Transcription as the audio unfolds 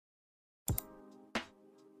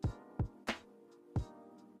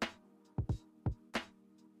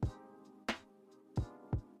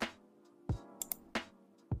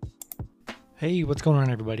Hey, what's going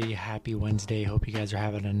on, everybody? Happy Wednesday. Hope you guys are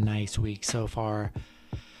having a nice week so far.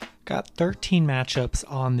 Got 13 matchups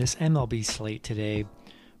on this MLB slate today.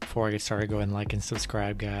 Before I get started, go ahead and like and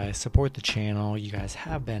subscribe, guys. Support the channel. You guys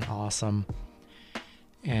have been awesome.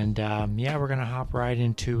 And we're going to hop right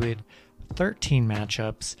into it. 13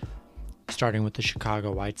 matchups, starting with the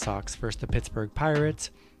Chicago White Sox versus the Pittsburgh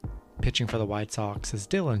Pirates. Pitching for the White Sox is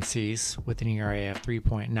Dylan Cease with an ERA of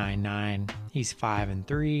 3.99. He's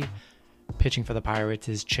 5-3. Pitching for the Pirates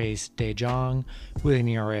is Chase DeJong with an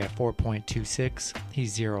ERA of 4.26.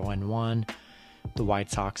 He's 0-1. The White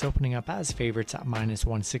Sox opening up as favorites at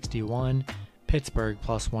 -161. Pittsburgh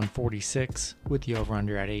plus 146 with the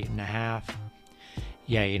over-under at 8.5.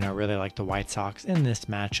 Really like the White Sox in this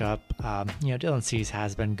matchup. Dylan Cease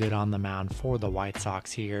has been good on the mound for the White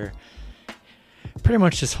Sox here. Pretty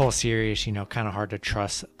much this whole series, kind of hard to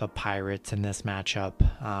trust the Pirates in this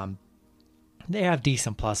matchup. They have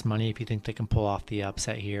decent plus money if you think they can pull off the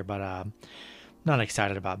upset here, but not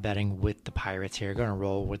excited about betting with the Pirates here. Going to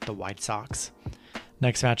roll with the White Sox.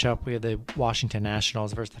 Next matchup, we have the Washington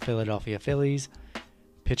Nationals versus the Philadelphia Phillies.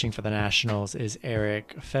 Pitching for the Nationals is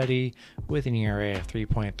Erick Fedde with an ERA of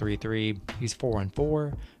 3.33. He's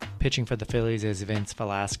 4-4. Pitching for the Phillies is Vince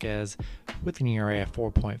Velasquez with an ERA of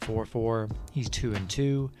 4.44. He's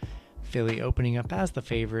 2-2. Philly opening up as the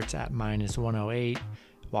favorites at -108.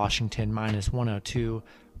 Washington -102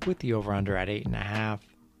 with the over-under at 8.5.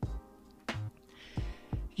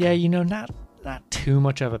 Not too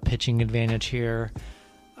much of a pitching advantage here.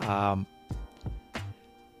 I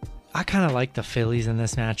kind of like the Phillies in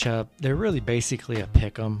this matchup. They're really basically a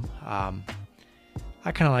pick'em. I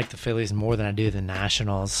kind of like the Phillies more than I do the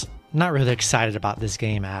Nationals. Not really excited about this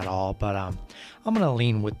game at all, but I'm going to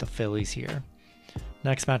lean with the Phillies here.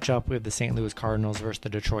 Next matchup, we have the St. Louis Cardinals versus the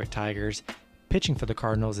Detroit Tigers. Pitching for the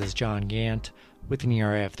Cardinals is John Gant with an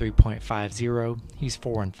ERA of 3.50. He's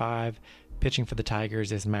 4-5. Pitching for the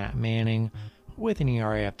Tigers is Matt Manning with an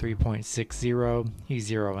ERA of 3.60. He's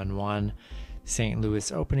 0-1. St.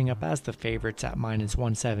 Louis opening up as the favorites at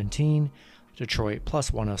 -117. Detroit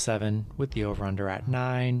plus 107 with the over-under at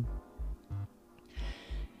 9.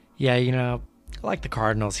 I like the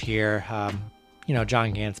Cardinals here.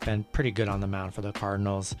 John Gant's been pretty good on the mound for the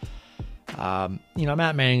Cardinals.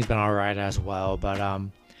 Matt Manning's been all right as well, but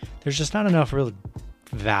there's just not enough real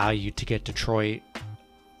value to get Detroit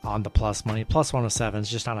on the plus money. Plus 107 is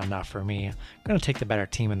just not enough for me. I'm going to take the better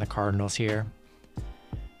team in the Cardinals here.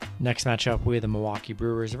 Next matchup, we have the Milwaukee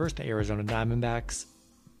Brewers versus the Arizona Diamondbacks.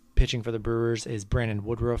 Pitching for the Brewers is Brandon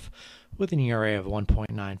Woodruff with an ERA of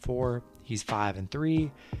 1.94. He's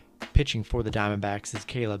 5-3. Pitching for the Diamondbacks is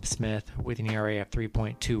Caleb Smith with an ERA of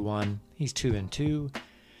 3.21. He's 2-2.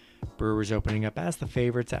 Brewers opening up as the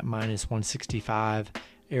favorites at -165.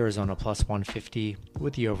 Arizona plus 150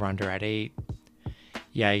 with the over-under at 8.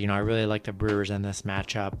 I really like the Brewers in this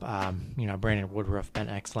matchup. Brandon Woodruff been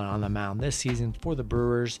excellent on the mound this season for the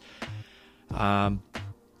Brewers. Definitely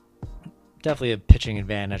a pitching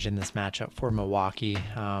advantage in this matchup for Milwaukee.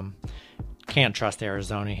 Can't trust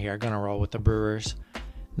Arizona here. Going to roll with the Brewers.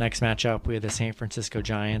 Next matchup, we have the San Francisco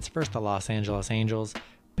Giants versus the Los Angeles Angels.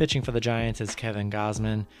 Pitching for the Giants is Kevin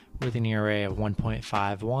Gausman with an ERA of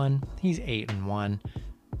 1.51. He's 8-1.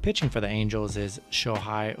 Pitching for the Angels is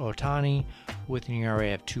Shohei Ohtani with an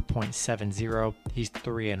ERA of 2.70. He's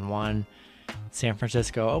 3-1. San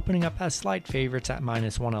Francisco opening up as slight favorites at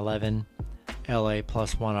 -111. LA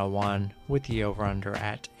plus 101 with the over-under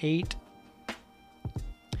at 8.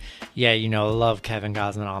 Love Kevin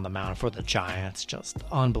Gausman on the mound for the Giants. Just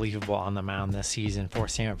unbelievable on the mound this season for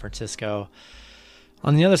San Francisco.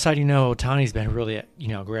 On the other side, Ohtani's been really,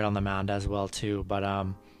 great on the mound as well, too. But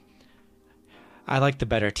I like the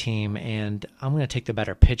better team, and I'm going to take the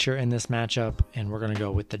better pitcher in this matchup, and we're going to go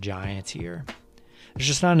with the Giants here. There's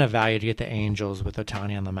just not enough value to get the Angels with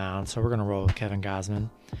Ohtani on the mound, so we're going to roll with Kevin Gausman.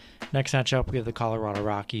 Next matchup, we have the Colorado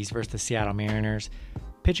Rockies versus the Seattle Mariners.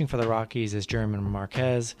 Pitching for the Rockies is German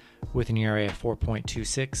Marquez with an ERA of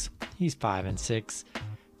 4.26. He's 5-6.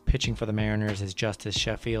 Pitching for the Mariners is Justice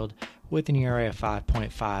Sheffield with an ERA of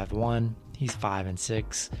 5.51. He's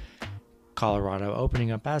 5-6. Colorado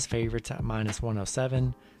opening up as favorites at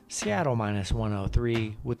 -107. Seattle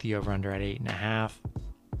 -103 with the over-under at 8.5.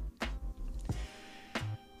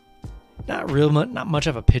 Not much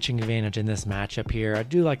of a pitching advantage in this matchup here. I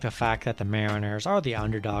do like the fact that the Mariners are the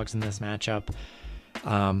underdogs in this matchup.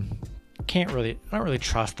 I don't really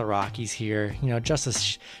trust the Rockies here.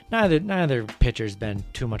 Neither pitcher's been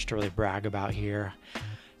too much to really brag about here.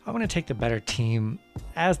 I'm going to take the better team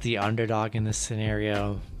as the underdog in this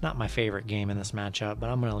scenario. Not my favorite game in this matchup, but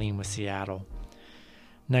I'm going to lean with Seattle.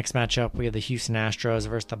 Next matchup, we have the Houston Astros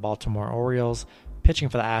versus the Baltimore Orioles. Pitching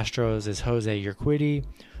for the Astros is Jose Urquidy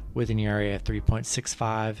with an ERA of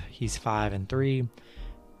 3.65. He's 5-3.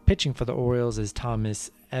 Pitching for the Orioles is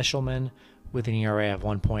Thomas Eshelman with an ERA of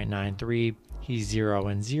 1.93. He's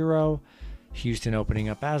 0-0. Houston opening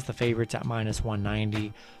up as the favorites at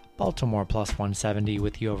 -190. Baltimore +170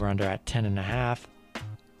 with the over-under at 10.5.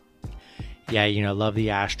 Yeah, love the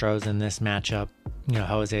Astros in this matchup.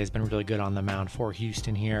 Jose has been really good on the mound for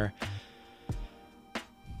Houston here.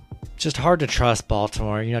 Just hard to trust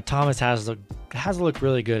Baltimore. Thomas has looked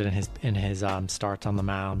really good in his starts on the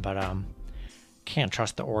mound, but can't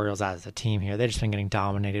trust the Orioles as a team here. They've just been getting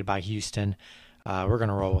dominated by Houston. We're going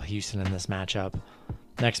to roll with Houston in this matchup.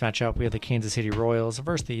 Next matchup, we have the Kansas City Royals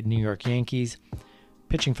versus the New York Yankees.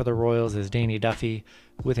 Pitching for the Royals is Danny Duffy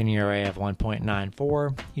with an ERA of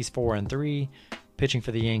 1.94. He's 4-3. Pitching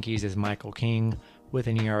for the Yankees is Michael King with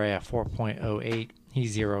an ERA of 4.08.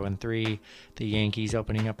 He's 0-3. The Yankees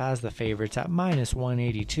opening up as the favorites at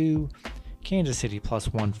 -182. Kansas City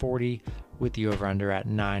 +140 with the over-under at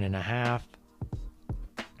 9.5.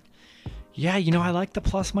 Yeah, I like the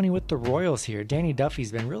plus money with the Royals here. Danny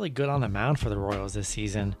Duffy's been really good on the mound for the Royals this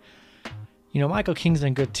season. Michael King's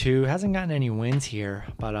been good too. Hasn't gotten any wins here,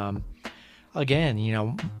 but again,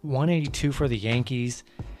 182 for the Yankees.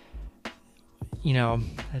 I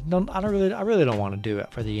really don't want to do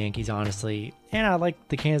it for the Yankees, honestly. And I like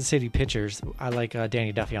the Kansas City pitchers. I like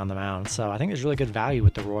Danny Duffy on the mound, so I think there's really good value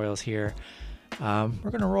with the Royals here. We're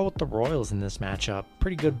going to roll with the Royals in this matchup.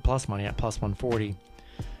 Pretty good plus money at +140.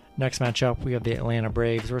 Next matchup, we have the Atlanta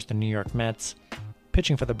Braves versus the New York Mets.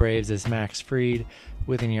 Pitching for the Braves is Max Fried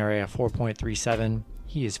with an ERA of 4.37.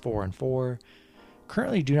 He is 4-4.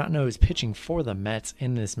 Currently do not know who's pitching for the Mets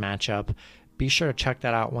in this matchup. Be sure to check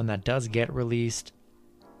that out when that does get released.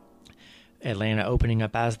 Atlanta opening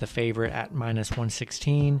up as the favorite at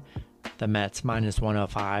 -116. The Mets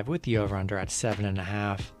 -105 with the over-under at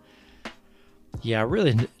 7.5. Yeah,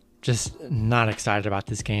 really just not excited about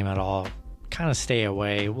this game at all. Kind of stay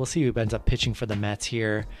away. We'll see who ends up pitching for the Mets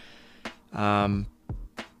here.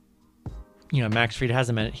 Max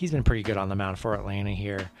Fried he's been pretty good on the mound for Atlanta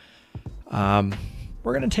here.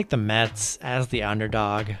 We're going to take the Mets as the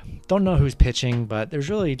underdog. Don't know who's pitching, but there's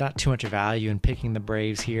really not too much value in picking the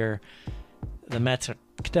Braves here. The Mets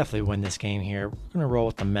could definitely win this game here. We're going to roll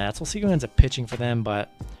with the Mets. We'll see who ends up pitching for them, but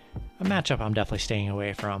a matchup I'm definitely staying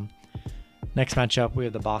away from. Next matchup, we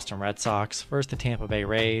have the Boston Red Sox versus the Tampa Bay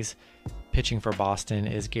Rays. Pitching for Boston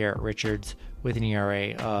is Garrett Richards with an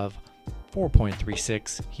ERA of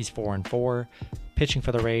 4.36. He's 4-4. Pitching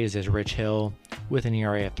for the Rays is Rich Hill with an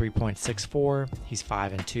ERA of 3.64. He's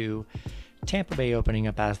 5-2. Tampa Bay opening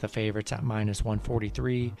up as the favorites at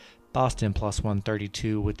 -143. Boston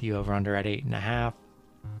 +132 with the over-under at 8.5.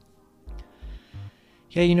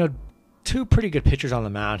 Yeah, two pretty good pitchers on the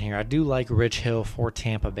mound here. I do like Rich Hill for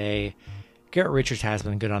Tampa Bay. Garrett Richards has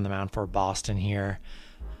been good on the mound for Boston here.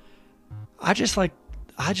 I just like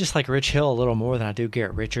Rich Hill a little more than I do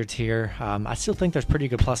Garrett Richards here. I still think there's pretty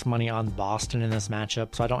good plus money on Boston in this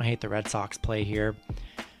matchup, so I don't hate the Red Sox play here.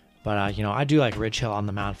 But, I do like Rich Hill on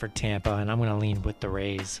the mound for Tampa, and I'm going to lean with the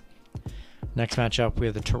Rays. Next matchup, we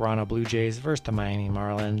have the Toronto Blue Jays versus the Miami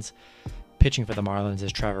Marlins. Pitching for the Marlins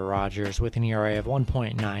is Trevor Rogers with an ERA of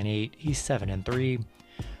 1.98. He's 7-3.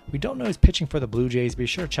 We don't know who's pitching for the Blue Jays. Be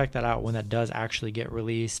sure to check that out when that does actually get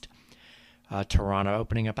released. Toronto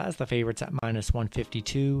opening up as the favorites at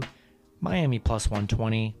 -152. Miami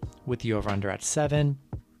 +120 with the over-under at 7.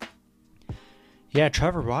 Yeah,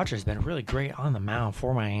 Trevor Rogers has been really great on the mound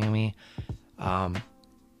for Miami.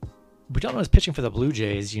 We don't know who's pitching for the Blue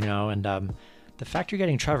Jays, and the fact you're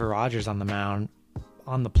getting Trevor Rogers on the mound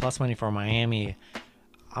on the plus money for Miami,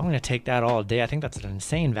 I'm going to take that all day. I think that's an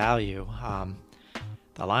insane value.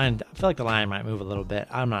 The line, I feel like the line might move a little bit.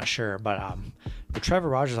 I'm not sure, but with Trevor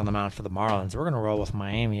Rogers on the mound for the Marlins, we're going to roll with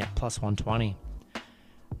Miami at +120.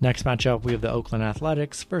 Next matchup, we have the Oakland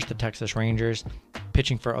Athletics versus the Texas Rangers.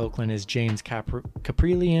 Pitching for Oakland is James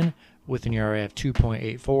Kaprielian with an ERA of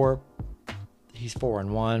 2.84. He's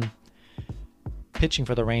 4-1. Pitching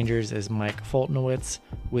for the Rangers is Mike Foltynewicz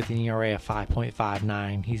with an ERA of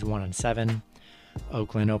 5.59. He's 1-7.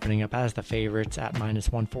 Oakland opening up as the favorites at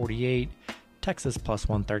 -148. Texas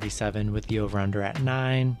 +137 with the over-under at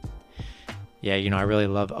 9. Yeah, I really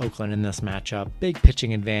love Oakland in this matchup. Big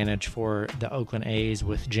pitching advantage for the Oakland A's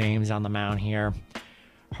with James on the mound here.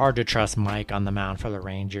 Hard to trust Mike on the mound for the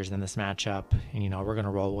Rangers in this matchup. And, we're going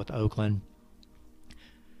to roll with Oakland.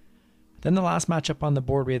 Then the last matchup on the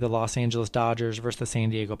board, we have the Los Angeles Dodgers versus the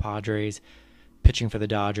San Diego Padres. Pitching for the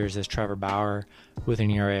Dodgers is Trevor Bauer with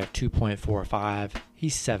an ERA of 2.45.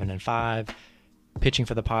 He's 7-5. Pitching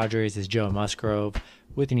for the Padres is Joe Musgrove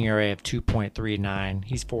with an ERA of 2.39.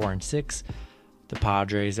 He's 4-6. The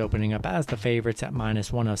Padres opening up as the favorites at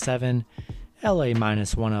 -107. LA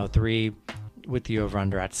 -103 with the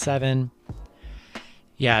over-under at 7.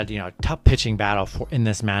 Yeah, tough pitching battle in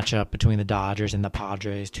this matchup between the Dodgers and the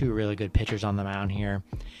Padres. Two really good pitchers on the mound here.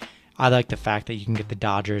 I like the fact that you can get the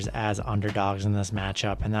Dodgers as underdogs in this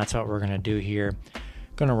matchup, and that's what we're going to do here.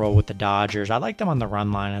 Going to roll with the Dodgers. I like them on the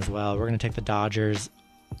run line as well. We're going to take the Dodgers,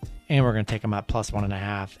 and we're going to take them at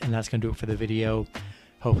 +1.5, and that's going to do it for the video.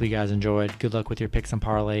 Hopefully you guys enjoyed. Good luck with your picks and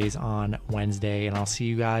parlays on Wednesday, and I'll see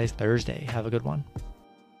you guys Thursday. Have a good one.